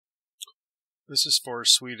This is for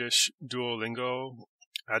Swedish DuoLingo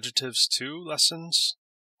Adjectives 2 lessons.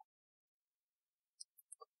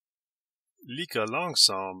 Lika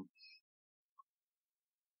långsam.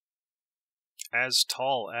 As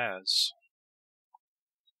tall as.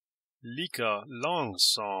 Lika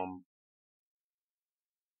långsam.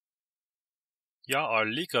 Jag är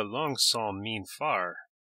lika lång som min far.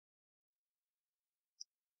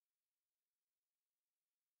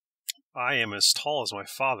 I am as tall as my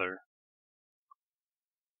father.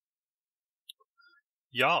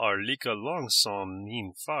 Jag är lika lång som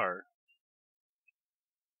min far.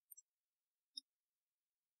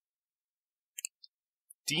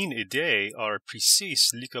 Din idé är precis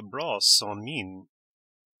lika bra som min.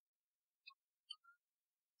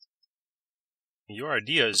 Your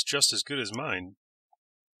idea is just as good as mine.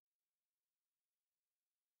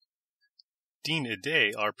 Din idé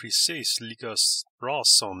är precis lika bra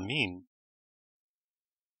som min.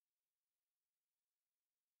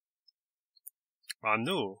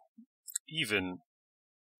 Anu, even.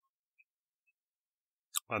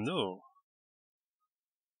 Anu.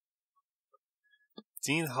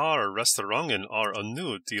 Din här restaurangen är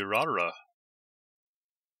ännu dyrare.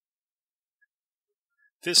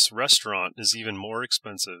 This restaurant is even more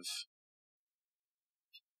expensive.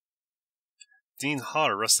 Din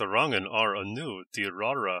här restaurangen är ännu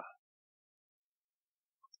dyrare.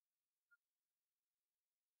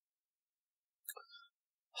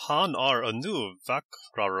 Han är ännu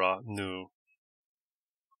vackrare nu.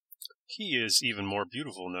 He is even more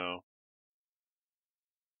beautiful now.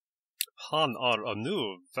 Han är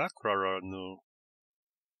ännu vackrare nu.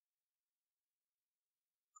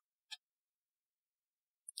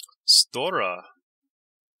 Stora.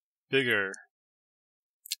 Bigger.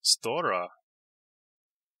 Stora.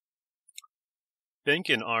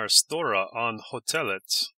 Bänken är stora on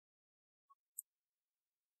hotellet.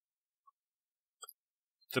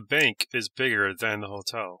 The bank is bigger than the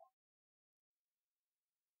hotel.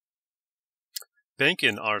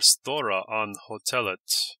 Bänken är stora on hotellet.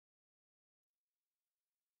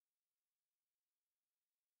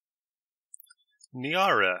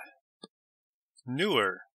 Nyare.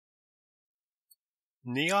 Newer.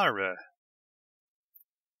 Nyare.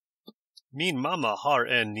 Min mamma har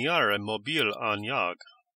en nyare mobil än jag.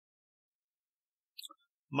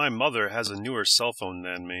 My mother has a newer cell phone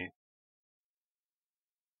than me.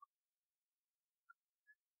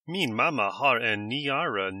 Min mamma har en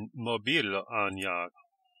nyare mobil än jag.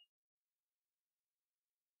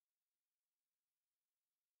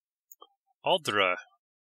 Åldre.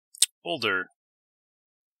 Older.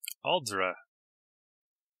 Åldre.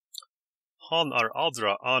 Han är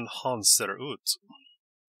äldre än han ser ut.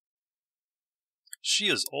 She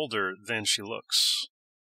is older than she looks.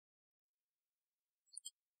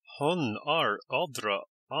 Hon är äldre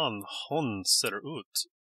än hon ser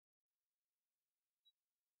ut.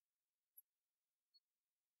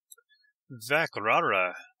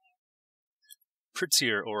 Vackrare.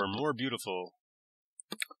 Prettier or more beautiful.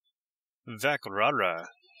 Vackrare.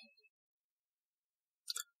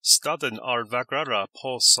 Staden är vackrare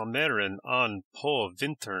på sommaren än på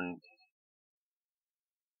vintern.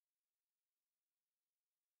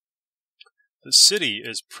 The city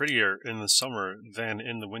is prettier in the summer than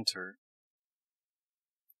in the winter.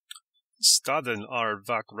 Staden är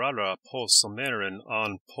vackrare på sommaren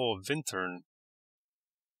än på vintern.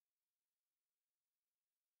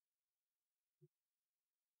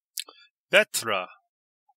 Bättre.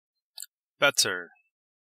 Better.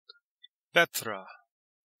 Bättre.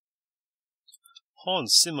 Hon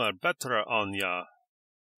simmar bättre än jag.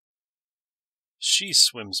 She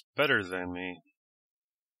swims better than me.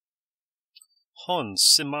 Hon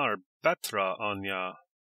simmar bättre än jag.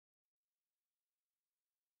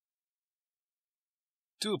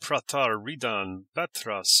 Du pratar redan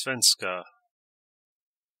bättre svenska.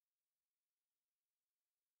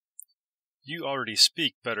 You already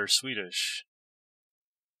speak better Swedish.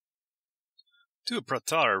 Du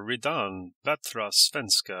pratar redan bättre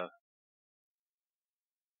svenska.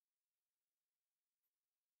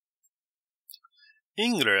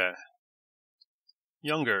 Yngre.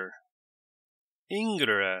 Younger.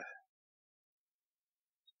 Yngre.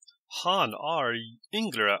 Han är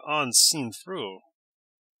yngre än sin fru.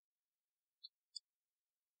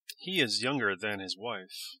 He is younger than his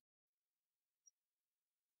wife.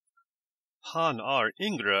 Han är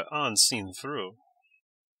yngre än sin fru.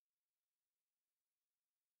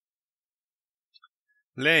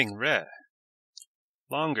 Längre.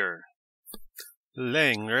 Longer.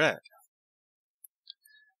 Längre.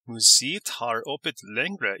 Museet har öppet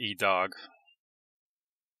längre idag.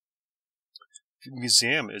 The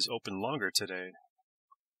museum is open longer today.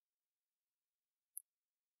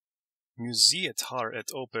 Museet har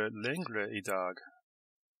ett öppet längre idag.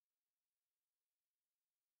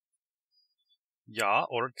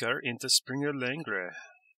 Jag orkar inte springa längre.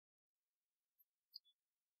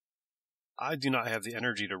 I do not have the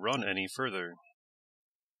energy to run any further.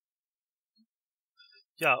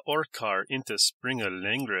 Jag orkar inte springa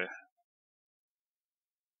längre.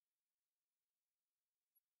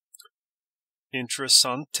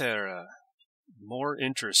 Intressantera. More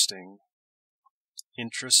interesting.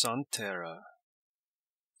 Intressantera.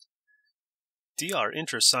 De är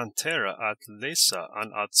intressantera att läsa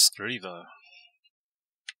än att skriva.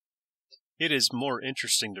 It is more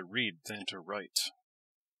interesting to read than to write.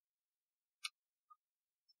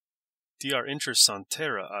 De är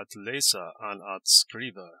intressantera att läsa än att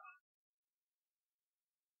skriva.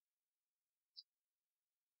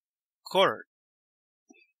 Kort.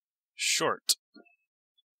 Short.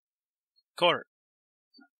 Kort.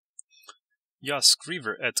 Jag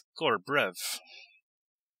skriver ett kort brev.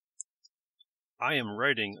 I am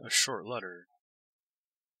writing a short letter.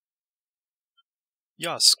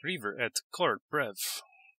 Jag skriver ett kort brev.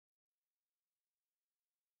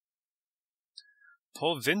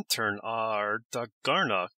 På vintern är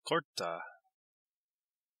dagarna korta.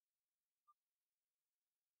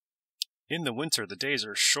 In the winter the days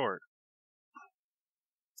are short.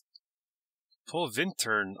 På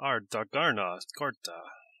vintern är dagarna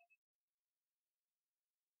korta.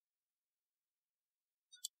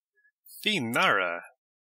 Finare.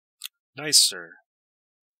 Nicer.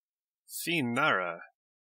 Finare.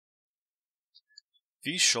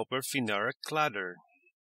 Vi köper finare kläder.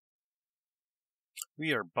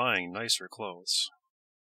 We are buying nicer clothes.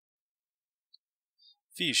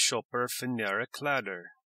 Vi köper finare kläder.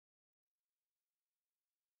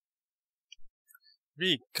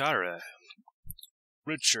 Rikare.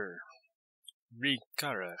 Richer.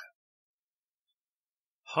 Rikare.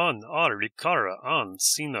 Han är rikare än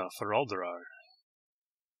sina föräldrar.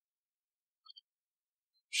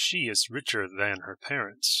 She is richer than her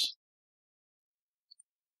parents.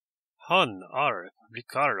 Han är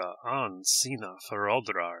rikare än sina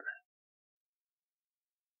föräldrar.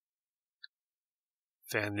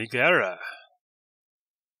 Vanligare.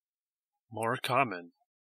 More common.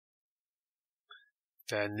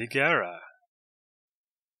 Vanligare.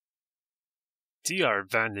 De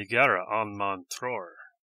är vanligare än man tror.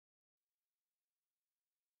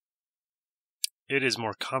 It is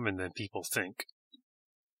more common than people think.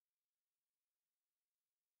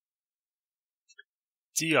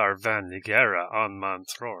 De är vanligare än man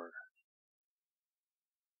tror.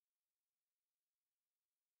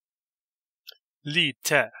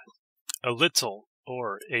 Lite. A little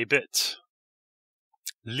or a bit.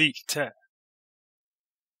 Lite.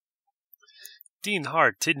 Din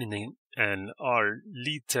har tidningen är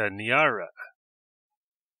lite nyare.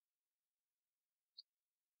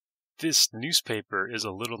 This newspaper is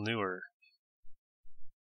a little newer.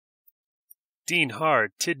 Din har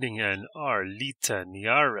tidningen är lite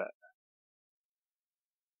nyare.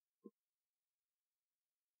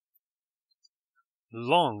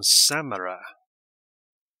 Långsammare.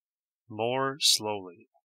 More slowly.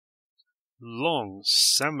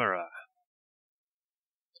 Långsammare.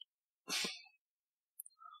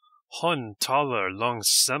 Hon talar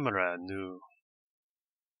långsammare nu.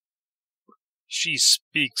 She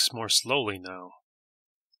speaks more slowly now.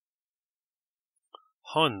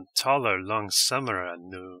 Hon talar långsammare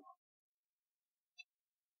nu.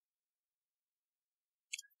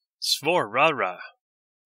 Svårare.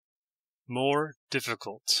 More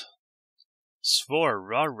difficult.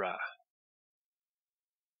 Svårare.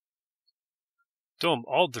 De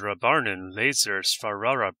äldre barnen läser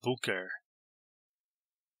svårare böcker.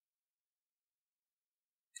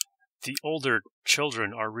 The older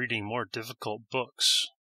children are reading more difficult books.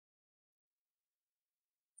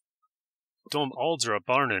 De äldre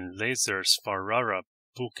barnen läser svårare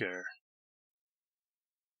böcker.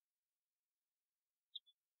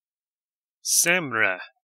 Sämre.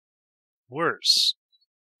 Worse.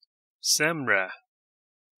 Sämre.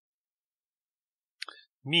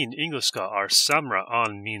 Min engelska är sämre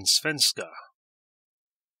än min svenska.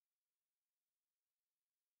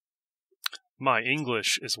 My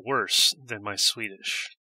English is worse than my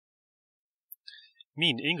Swedish.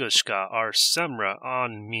 Min engelska är sämre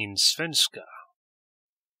än min svenska.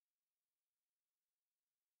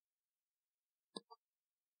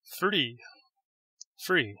 Free.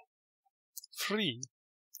 Free. Free.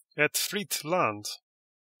 Ett fritt land.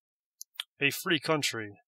 A free country.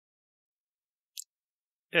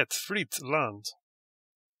 Ett fritt land.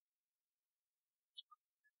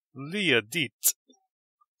 Ledigt.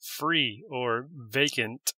 Free or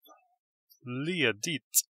vacant.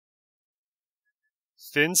 Ledigt.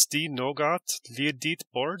 Finns de något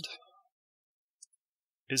ledigt bord?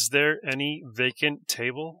 Is there any vacant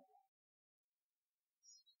table?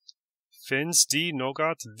 Finns de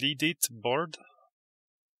något ledigt bord?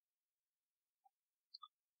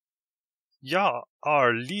 Jag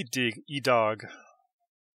är ledig idag.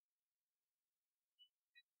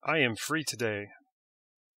 I am free today.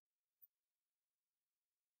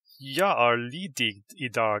 Jag är ledig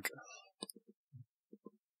idag.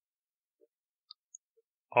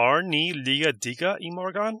 Är ni lediga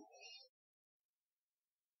imorgon?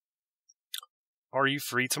 Are you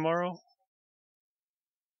free tomorrow?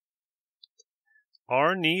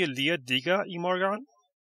 Är ni lediga imorgon?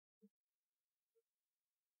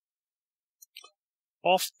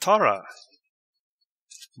 Oftare.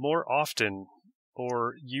 More often,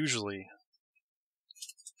 or usually.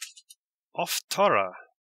 Oftare.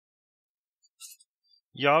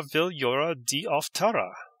 Jag vill göra det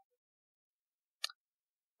oftare.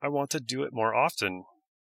 I want to do it more often.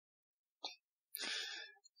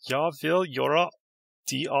 Jag vill göra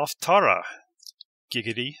det oftare.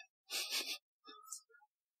 Giggity.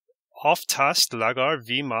 Oftast lagar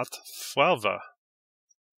vi mat själva.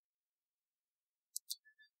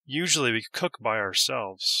 Usually we cook by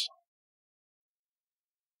ourselves.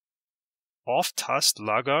 Oftast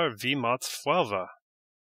lagar vi mat själva.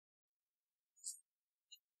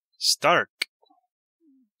 Stark.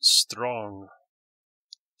 Strong.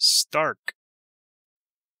 Stark.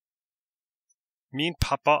 Min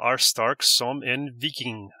pappa är stark som en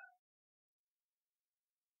viking.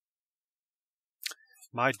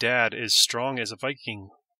 My dad is strong as a Viking.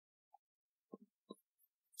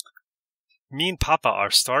 Min pappa är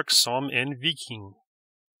stark som en viking.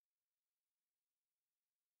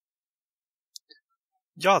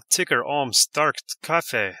 Jag tycker om starkt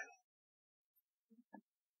kaffe.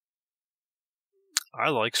 I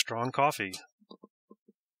like strong coffee.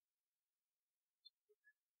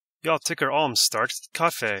 Jag tycker om starkt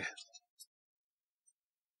kaffe.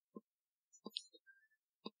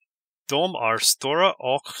 De är stora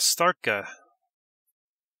och starka.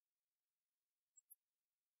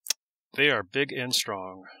 They are big and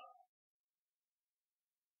strong.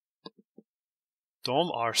 De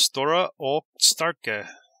är stora och starka.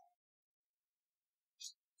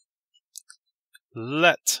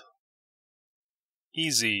 Lätt.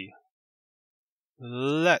 Easy.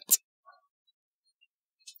 Lätt.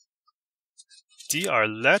 De är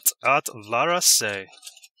lätt att lära sig.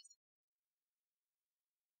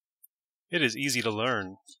 It is easy to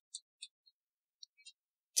learn.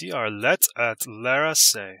 De är lätt att lära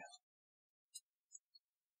sig.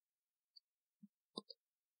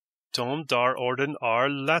 De där orden är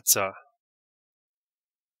lätta.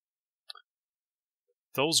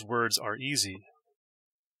 Those words are easy.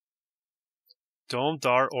 De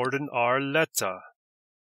där orden är lätta.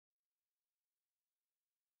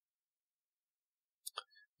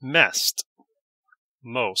 Mest.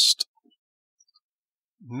 Most.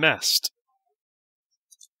 Mest.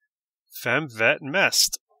 Vem vet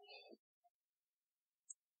mest?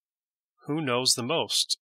 Who knows the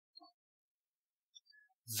most?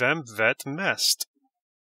 Vem vet mest?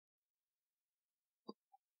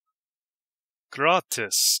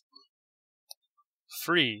 Gratis.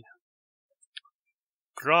 Free.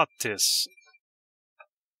 Gratis.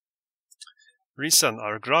 Resan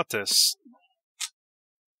är gratis.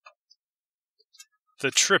 The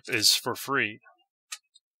trip is for free.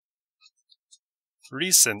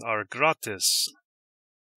 Resan är gratis.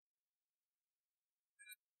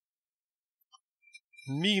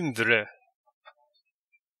 Mindre.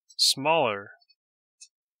 Smaller.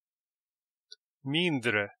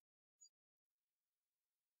 Mindre.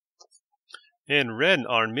 En ren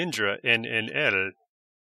är mindre än en älg.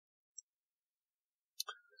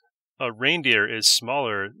 A reindeer is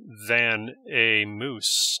smaller than a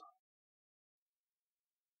moose.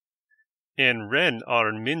 En ren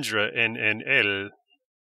är mindre än en älg.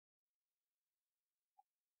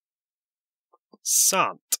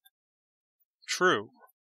 Sant. True.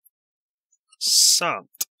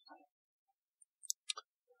 Sant.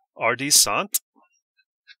 Är det sant?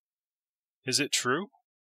 Is it true?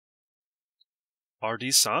 Är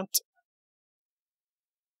det sant?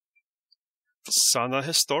 Sanna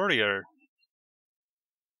historier.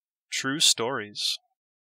 True stories.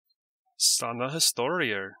 Sanna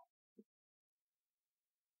historier.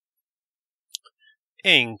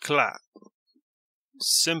 Enkla.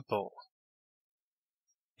 Simple.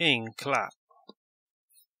 Enkla.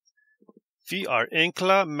 Vi är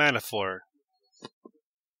enkla människor.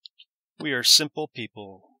 We are simple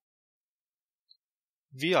people.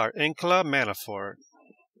 Vi är enkla människor.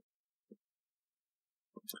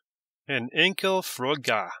 En enkel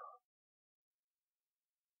fråga.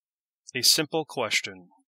 A simple question.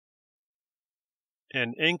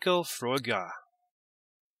 En enkel fråga.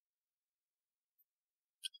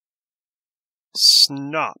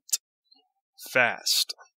 Snabbt.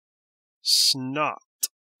 Fast. Snabbt.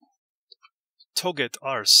 Tåget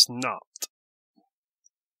är snabbt.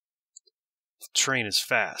 The train is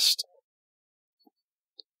fast.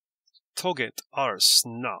 Tåget är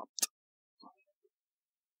snabbt.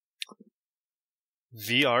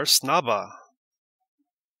 Vi är snabba.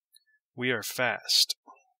 We are fast.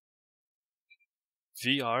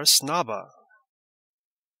 Vi är snabba.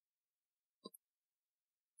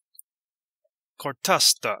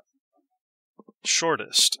 Kortaste.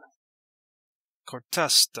 Shortest.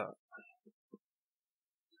 Kortaste.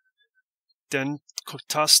 Den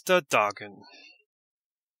kortaste dagen.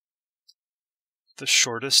 The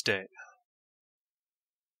shortest day.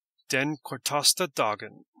 Den kortaste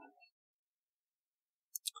dagen.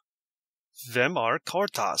 Vem är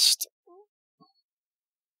kortast?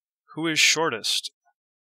 Who is shortest?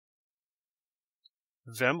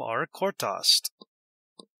 Vem är kortast?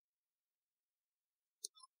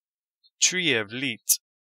 Trevligt.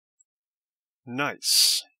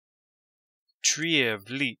 Nice.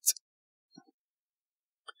 Trevligt.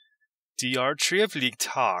 Det är trevligt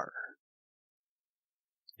här.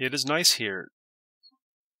 It is nice here.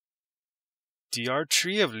 Det är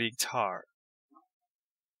trevligt här.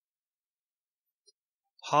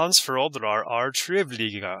 Hans föräldrar är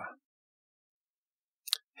trevliga.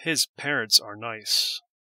 His parents are nice.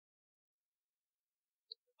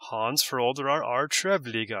 Hans föräldrar är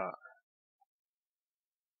trevliga.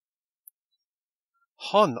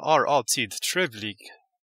 Han är alltid trevlig.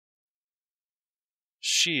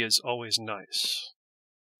 She is always nice.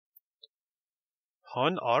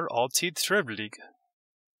 Han är alltid trevlig.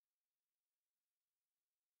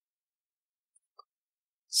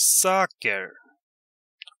 Säker.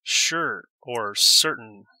 Sure or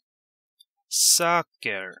certain.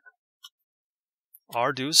 Säker.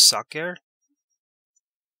 Är du säker?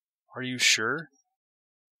 Are you sure?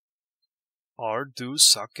 Är du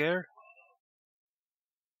säker?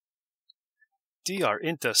 Det är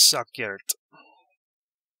inte säkert.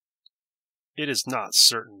 It is not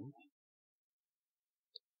certain.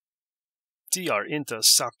 Det är inte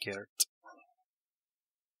säkert.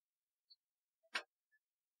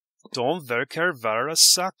 De verkar vara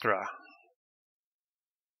säkra.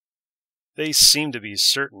 They seem to be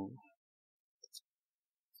certain.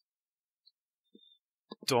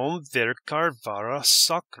 De verkar vara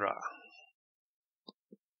säkra.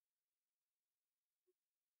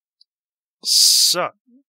 Söt.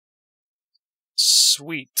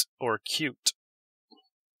 Sweet or cute.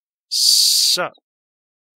 Söt.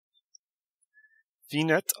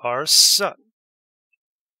 Vinet är sött.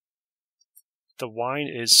 The wine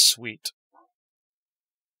is sweet.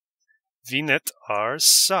 Vinet är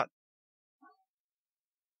sött.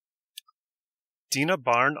 Dina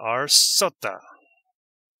barn är söta.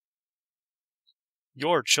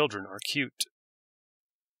 Your children are cute.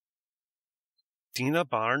 Dina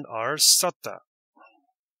barn är söta.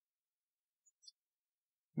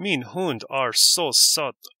 Min hund är så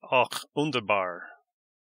söt och underbar.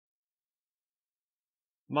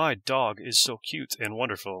 My dog is so cute and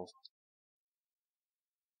wonderful.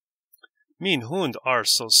 Min hund är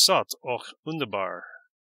så söt och underbar.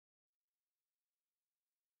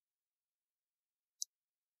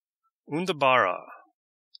 Underbara.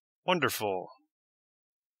 Wonderful.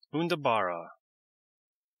 Underbara.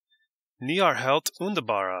 Ni är helt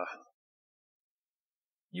underbara.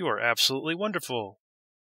 You are absolutely wonderful.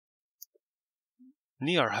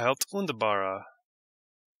 Ni är helt underbara.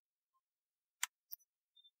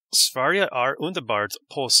 Sverige är underbart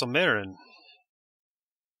på sommaren.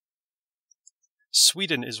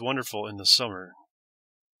 Sweden is wonderful in the summer.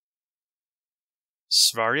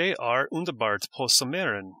 Sverige är underbart på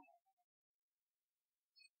sommaren.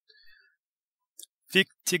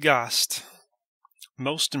 Viktigast.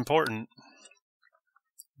 Most important.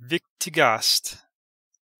 Viktigast.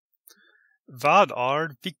 Vad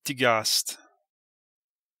är viktigast?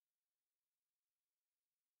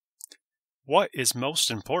 What is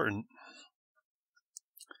most important?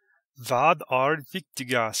 Vad är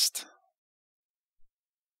viktigast?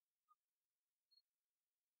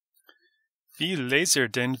 Vi läser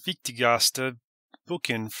den viktigaste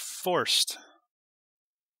boken först.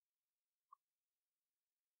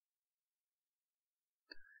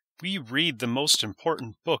 We read the most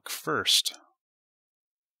important book first.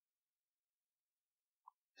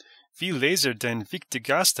 Vi läser den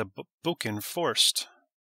viktigaste boken först.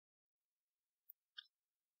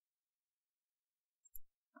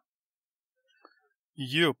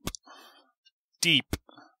 djup, deep,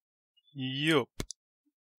 djup.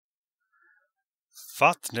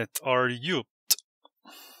 Vattnet är djupt.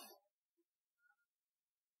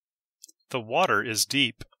 The water is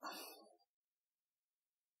deep.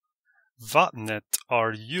 Vattnet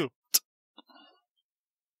är djupt.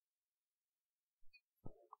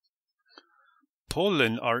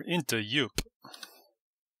 Poolen är inte djup.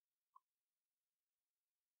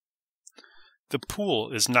 The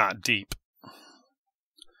pool is not deep.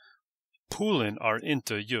 Poolen är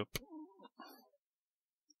inte djup.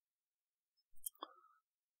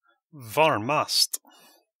 Varmast,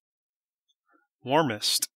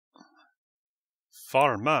 warmest,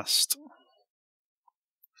 varmast.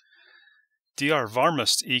 De är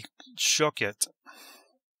varmast i köket.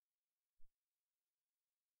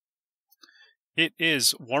 It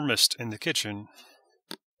is warmest in the kitchen.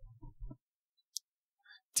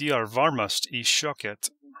 De är varmast i köket.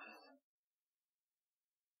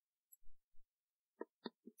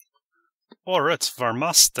 Årets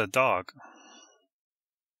varmaste dag.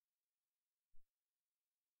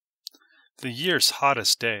 The year's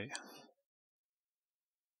hottest day.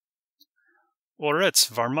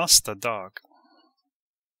 Årets varmaste dag.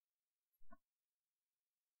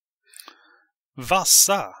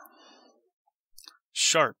 Vassa.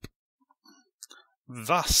 Sharp.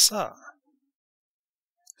 Vassa.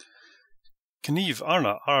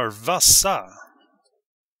 Knivarna är vassa.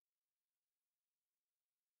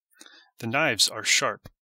 The knives are sharp.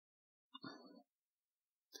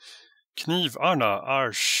 Knivarna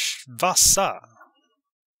är vassa.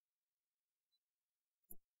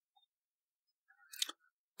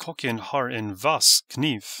 Kocken har en vass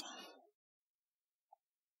kniv.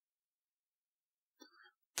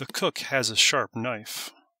 The cook has a sharp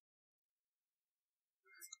knife.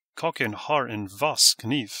 Kocken har en vass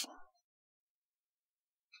kniv.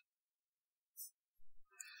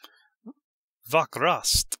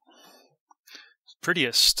 Vackrast.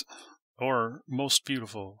 Prettiest or most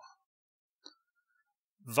beautiful.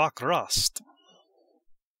 Vackrast.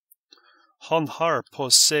 Han har på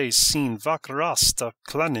sig sin vackraste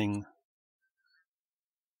klänning.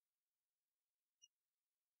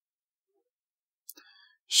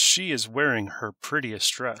 She is wearing her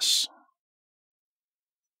prettiest dress.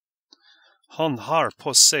 Han har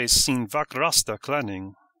på sig sin vackraste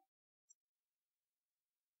klänning.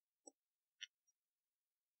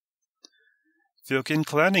 Vilken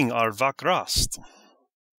klänning är vackrast?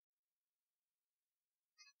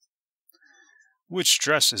 Which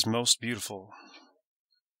dress is most beautiful?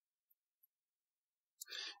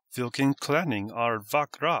 Vilken klänning är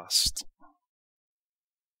vackrast?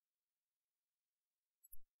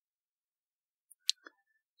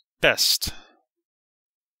 Best.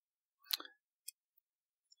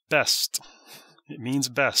 Best. It means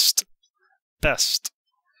best. Best.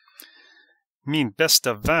 Min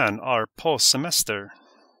bästa vän är på semester.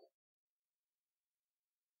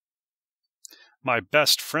 My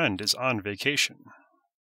best friend is on vacation.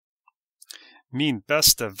 Min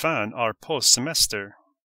bästa vän är på semester.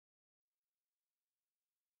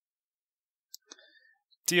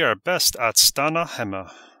 Det är bäst att stanna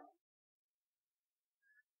hemma.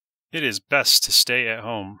 It is best to stay at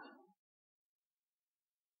home.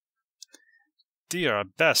 Det är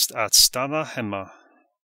bäst att stanna hemma.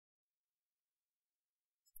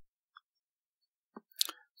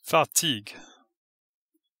 Fatig.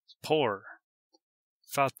 Poor.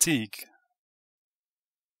 Fatig.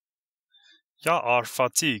 Jag är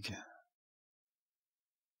fatig.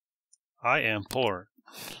 I am poor.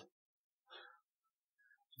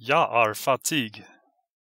 Jag är fatig.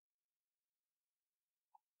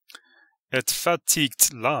 Ett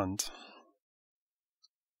fattigt land.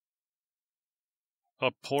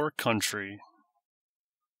 A poor country.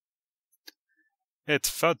 Ett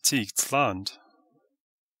fattigt land.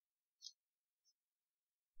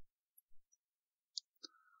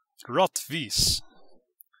 Rättvis.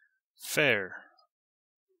 Fair.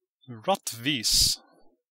 Rättvis.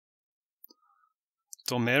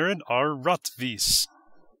 Domaren är rättvis.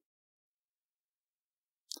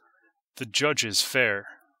 The judge is fair.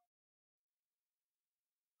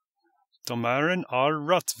 Domaren är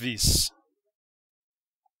rättvis.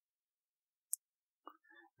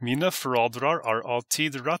 Mina föräldrar är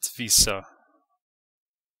alltid rättvisa.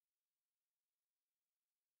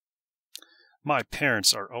 My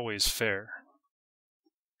parents are always fair.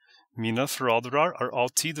 Mina föräldrar är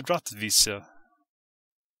alltid rättvisa.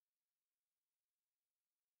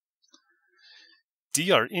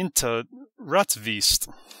 De är inte rättvist.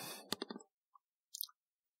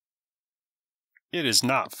 It is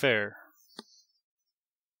not fair.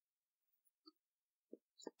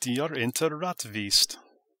 De är inte rättvist.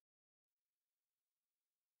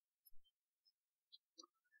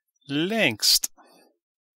 Längst.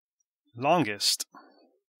 Longest.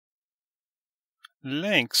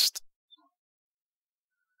 Längst.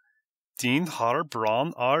 Din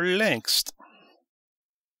harbran är längst.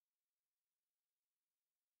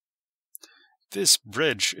 This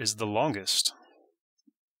bridge is the longest.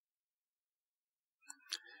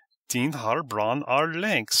 Din harbran är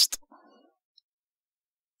längst.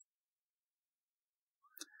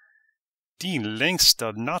 Din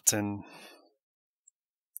längsta natten.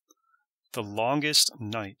 The longest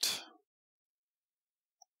night.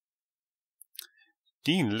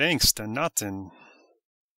 Din längsta natten.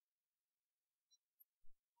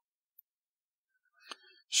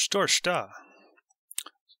 Största.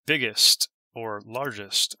 Biggest or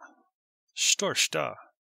largest. Största.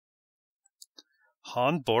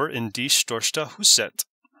 Han bor in det största huset.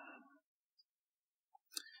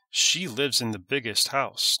 She lives in the biggest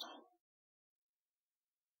house.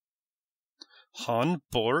 Han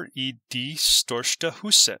bor i det största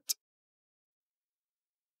huset.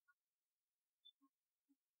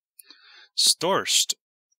 Störst,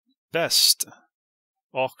 bäst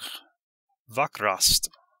och vackrast.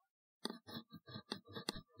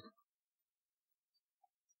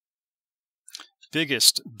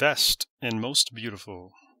 Biggest, best, and most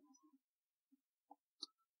beautiful.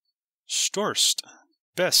 Störst,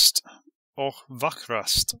 bäst och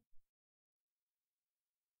vackrast.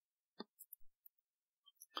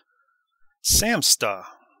 Sämsta,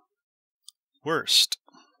 worst.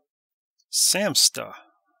 Sämsta.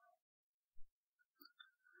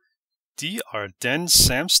 Det är den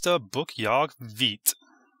sämsta bok jag vet.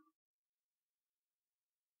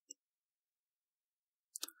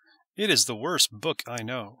 It is the worst book I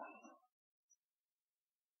know.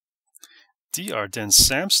 Det är den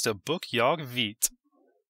sämsta bok jag vet.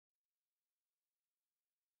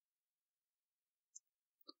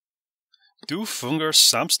 Du fungerar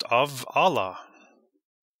sämst av alla.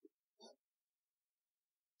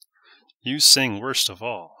 You sing worst of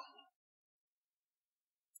all.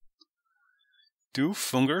 Du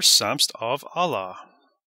fungerar sämst av alla.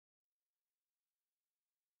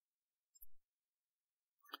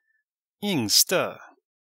 Yngsta,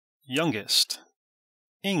 youngest.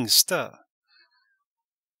 Yngsta.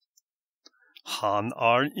 Han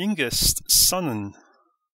är yngst sonen.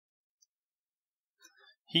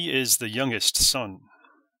 He is the youngest son.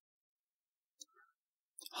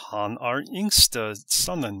 Han är yngsta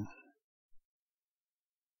sonen.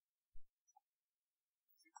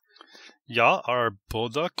 Jag är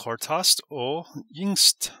både kortast och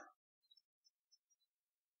yngst.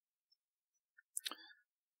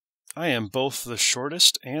 I am both the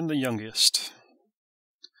shortest and the youngest.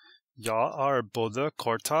 Jag är både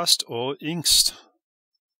kortast och yngst.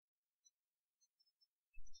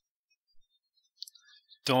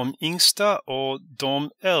 De yngsta och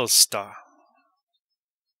de äldsta.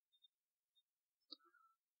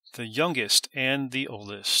 The youngest and the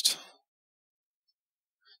oldest.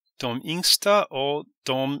 De yngsta och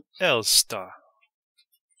de äldsta.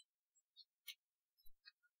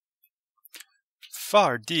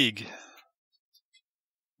 Färdig.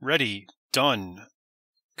 Ready, done,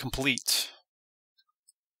 complete.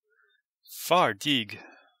 Färdig.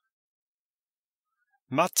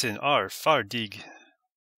 Maten är färdig.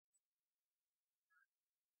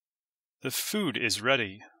 The food is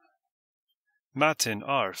ready. Maten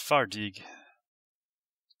är färdig.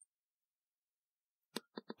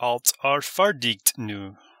 Allt är färdigt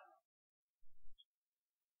nu.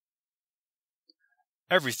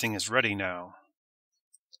 Everything is ready now.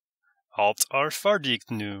 Allt är färdigt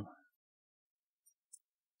nu.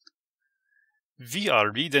 Vi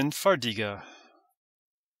är redan färdiga.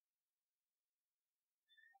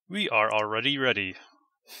 We are already ready.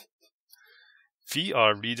 Vi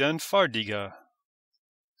är redan färdiga.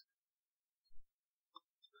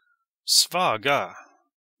 Svaga.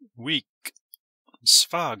 Weak.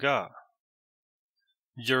 Svaga.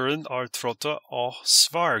 Djuren är trötta och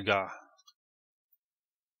svaga.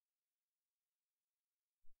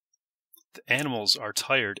 The animals are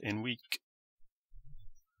tired and weak.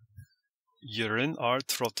 Djuren är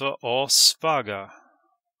trötta och svaga.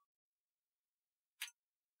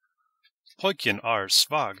 Pojken är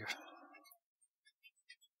svag.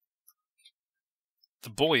 The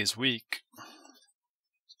boy is weak.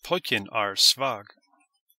 Pojken är svag.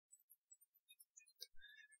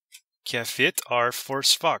 Kaffet är för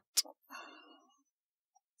svagt.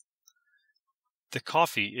 The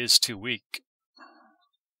coffee is too weak.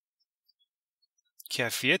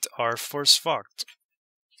 Kaffet är för svagt.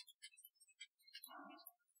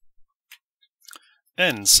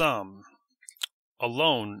 Ensam,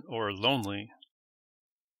 alone or lonely.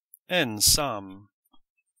 Ensam.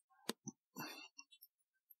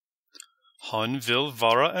 Han vill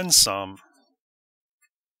vara ensam.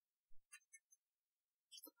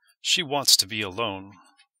 She wants to be alone.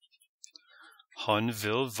 Han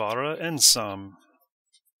vill vara ensam.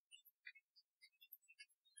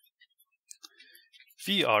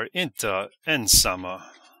 Vi är inte ensamma.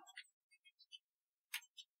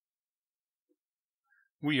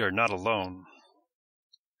 We are not alone.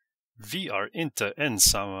 Vi är inte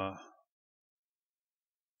ensamma.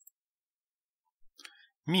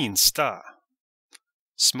 Minsta.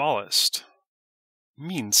 Smallest.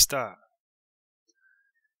 Minsta.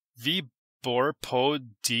 Vi bor på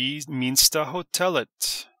det minsta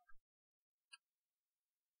hotellet.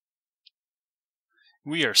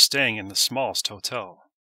 We are staying in the smallest hotel.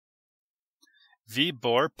 Vi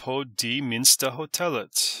bor på det minsta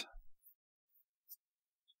hotellet.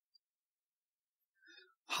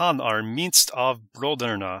 Han är minst av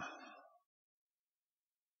bröderna.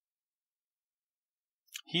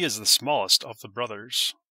 He is the smallest of the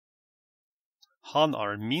brothers. Han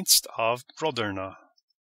är minst av bröderna.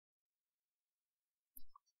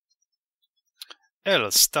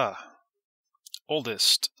 Äldsta.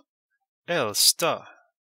 Oldest. Äldsta.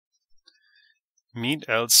 Min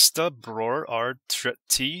äldsta bror är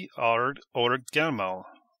 30 år gammal.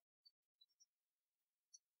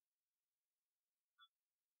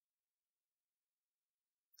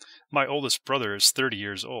 My oldest brother is 30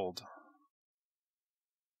 years old.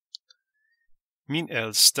 Min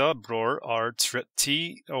äldsta bror är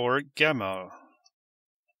 30 år gammal.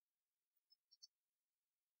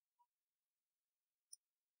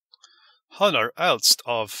 Han är äldst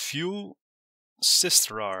av 4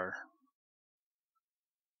 systrar.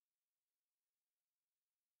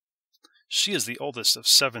 She is the oldest of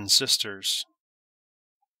 7 sisters.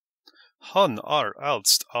 Han är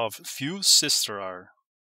äldst av 4 systrar.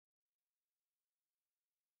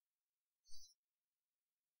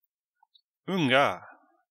 Unga.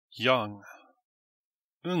 Young.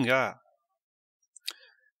 Unga.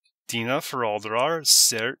 Dina föräldrar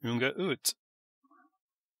ser unga ut.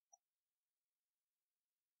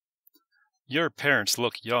 Your parents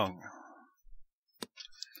look young.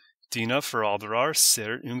 Dina föräldrar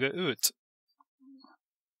ser unga ut.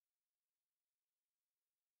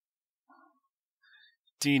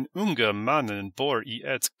 Den unga mannen bor i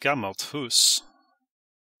ett gammalt hus.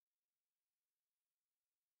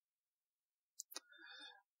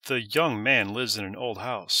 The young man lives in an old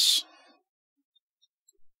house.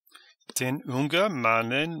 Den unga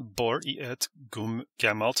mannen bor i ett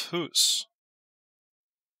gammalt hus.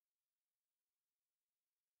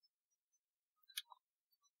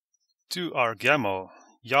 Du är gammal,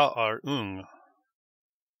 jag är ung.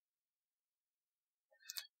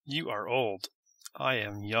 You are old, I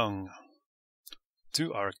am young.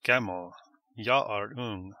 Du är gammal, jag är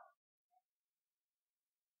ung.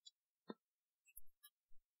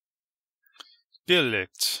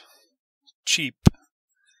 Billigt. Cheap.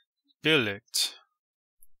 Billigt.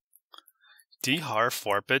 De här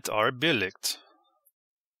farpet är billigt.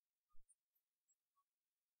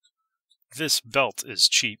 This belt is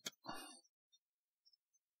cheap.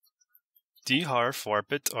 De här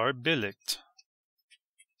farpet är billigt.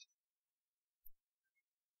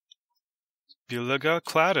 Billiga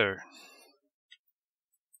kläder.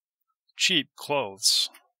 Cheap clothes.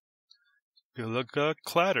 Billiga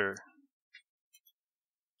kläder.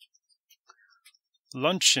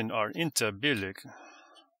 Lunchen är inte billig.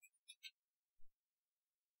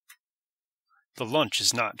 The lunch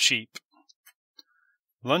is not cheap.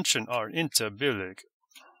 Lunchen är inte billig.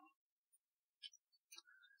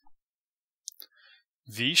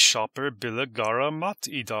 Vi köper billigare mat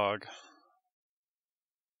idag.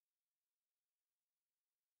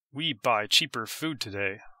 We buy cheaper food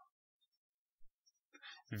today.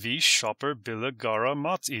 Vi köper billigare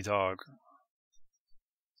mat idag.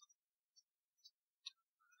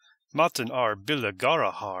 Maten är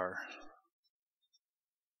billigare här.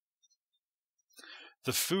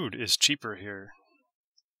 The food is cheaper here.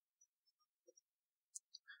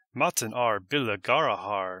 Maten är billigare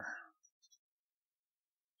här.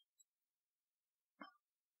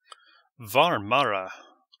 Varmare.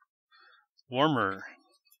 Warmer.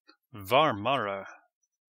 Varmare.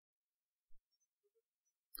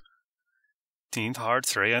 Den här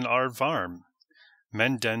tröjan är varm,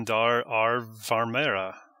 men den där är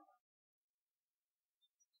varmare.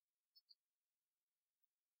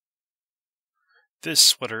 This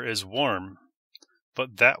sweater is warm,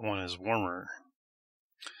 but that one is warmer.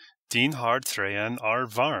 Den här tröjan är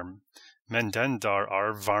varm, men den där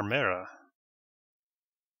är varmare.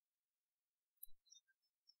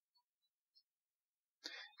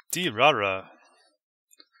 Dyrare,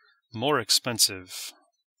 more expensive.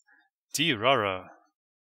 Dyrare.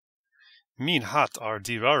 Min hatt är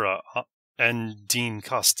dyrare än din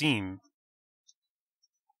kostym.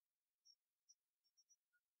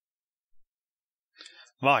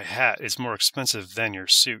 My hat is more expensive than your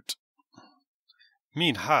suit.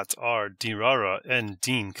 Min hatt är dyrare än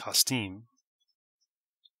din kostym.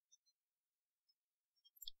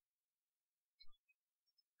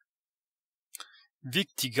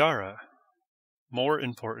 Viktigare, more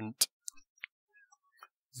important.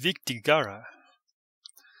 Viktigare.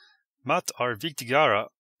 Mat är viktigare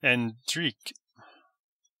än dryck.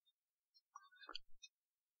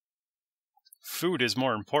 Food is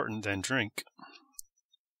more important than drink.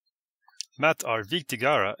 Mat är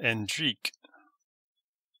viktigare än dryck.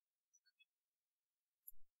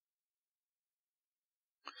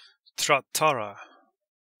 Tröttare,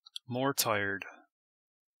 more tired.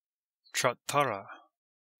 Tröttare.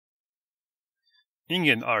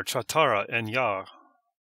 Ingen är tröttare än jag.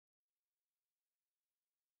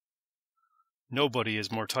 Nobody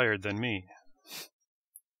is more tired than me.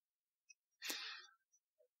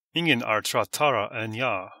 Ingen är tröttare än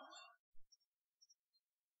jag.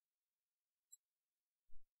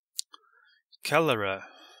 Kallare,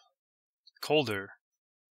 colder.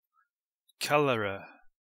 Kallare.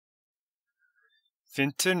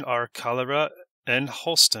 Vintern är kallare än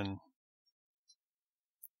hösten.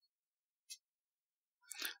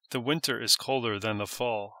 The winter is colder than the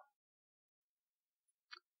fall.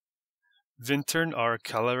 Vintern är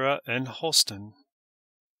kallare än hösten.